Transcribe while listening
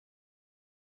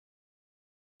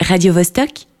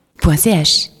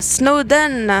radiovostok.ch.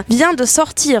 Snowden vient de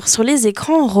sortir sur les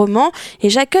écrans romans et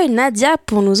j'accueille Nadia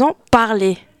pour nous en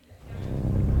parler.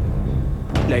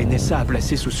 La NSA a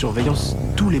placé sous surveillance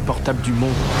tous les portables du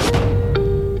monde.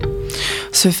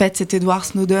 Ce fait, c'est Edward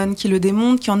Snowden qui le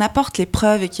démontre, qui en apporte les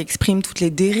preuves et qui exprime toutes les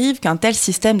dérives qu'un tel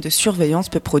système de surveillance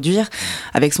peut produire.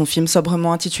 Avec son film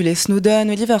sobrement intitulé Snowden,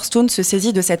 Oliver Stone se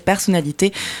saisit de cette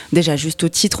personnalité. Déjà juste au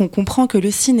titre, on comprend que le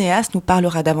cinéaste nous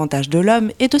parlera davantage de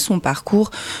l'homme et de son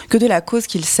parcours que de la cause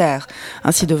qu'il sert.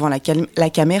 Ainsi, devant la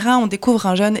caméra, on découvre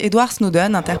un jeune Edward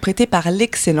Snowden interprété par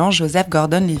l'excellent Joseph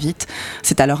Gordon-Levitt.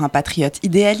 C'est alors un patriote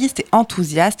idéaliste et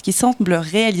enthousiaste qui semble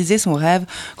réaliser son rêve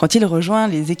quand il rejoint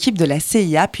les équipes de la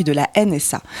CIA puis de la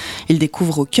NSA. Il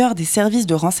découvre au cœur des services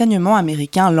de renseignement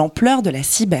américains l'ampleur de la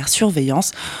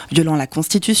cybersurveillance. Violant la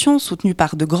Constitution, soutenue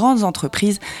par de grandes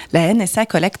entreprises, la NSA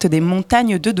collecte des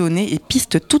montagnes de données et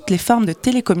piste toutes les formes de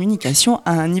télécommunication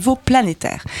à un niveau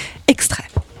planétaire. Extrait.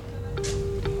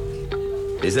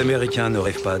 Les Américains ne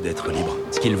rêvent pas d'être libres.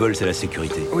 Ce qu'ils veulent, c'est la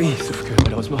sécurité. Oui, sauf que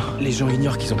malheureusement, les gens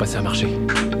ignorent qu'ils ont passé un marché.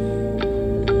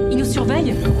 Ils nous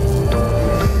surveillent ?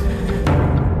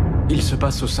 Il se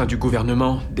passe au sein du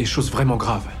gouvernement des choses vraiment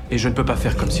graves, et je ne peux pas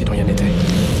faire comme si de rien n'était.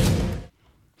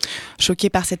 Choqué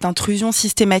par cette intrusion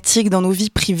systématique dans nos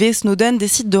vies privées, Snowden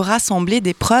décide de rassembler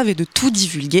des preuves et de tout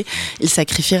divulguer. Il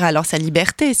sacrifiera alors sa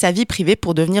liberté et sa vie privée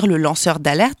pour devenir le lanceur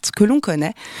d'alerte que l'on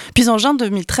connaît. Puis en juin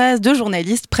 2013, 2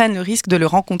 journalistes prennent le risque de le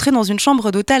rencontrer dans une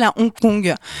chambre d'hôtel à Hong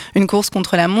Kong. Une course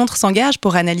contre la montre s'engage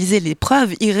pour analyser les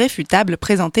preuves irréfutables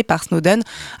présentées par Snowden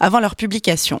avant leur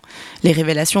publication. Les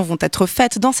révélations vont être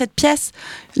faites dans cette pièce.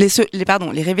 Les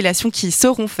révélations qui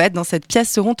seront faites dans cette pièce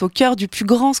seront au cœur du plus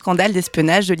grand scandale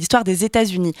d'espionnage de l'histoire des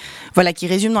États-Unis. Voilà qui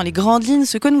résume dans les grandes lignes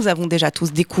ce que nous avons déjà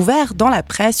tous découvert dans la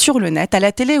presse, sur le net, à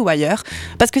la télé ou ailleurs.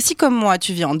 Parce que si comme moi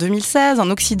tu vis en 2016, en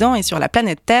Occident et sur la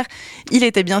planète Terre, il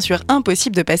était bien sûr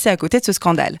impossible de passer à côté de ce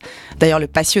scandale. D'ailleurs, le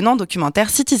passionnant documentaire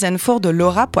Citizen4 de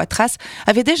Laura Poitras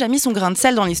avait déjà mis son grain de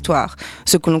sel dans l'histoire.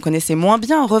 Ce que l'on connaissait moins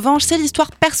bien, en revanche, c'est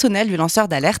l'histoire personnelle du lanceur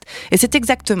d'alerte. Et c'est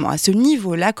exactement à ce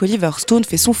niveau-là qu'Oliver Stone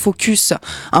fait son focus.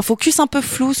 Un focus un peu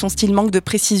flou, son style manque de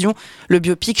précision. Le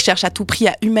biopic cherche à tout prix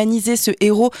à humaniser ce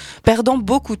héros, perdant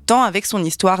beaucoup de temps avec son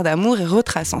histoire d'amour et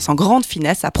retraçant sans grande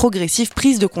finesse sa progressive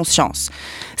prise de conscience.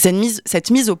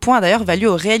 Cette mise au point a d'ailleurs valu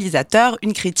au réalisateur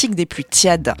une critique des plus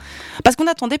tièdes. Parce qu'on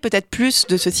attendait peut-être plus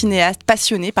de ce cinéaste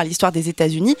passionné par l'histoire des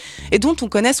États-Unis et dont on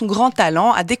connaît son grand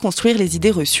talent à déconstruire les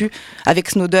idées reçues. Avec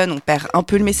Snowden, on perd un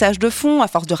peu le message de fond. À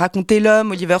force de raconter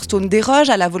l'homme, Oliver Stone déroge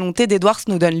à la volonté d'Edward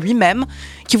Snowden lui-même,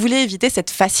 qui voulait éviter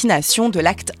cette fascination de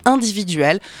l'acte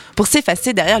individuel pour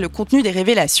s'effacer derrière le contenu des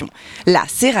révélations. Là,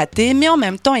 c'est raté, mais en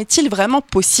même temps, est-il vraiment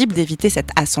possible d'éviter cette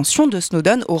ascension de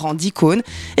Snowden au rang d'icône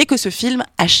et que ce film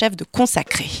achève de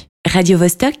consacrer ?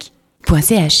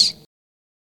 radiovostok.ch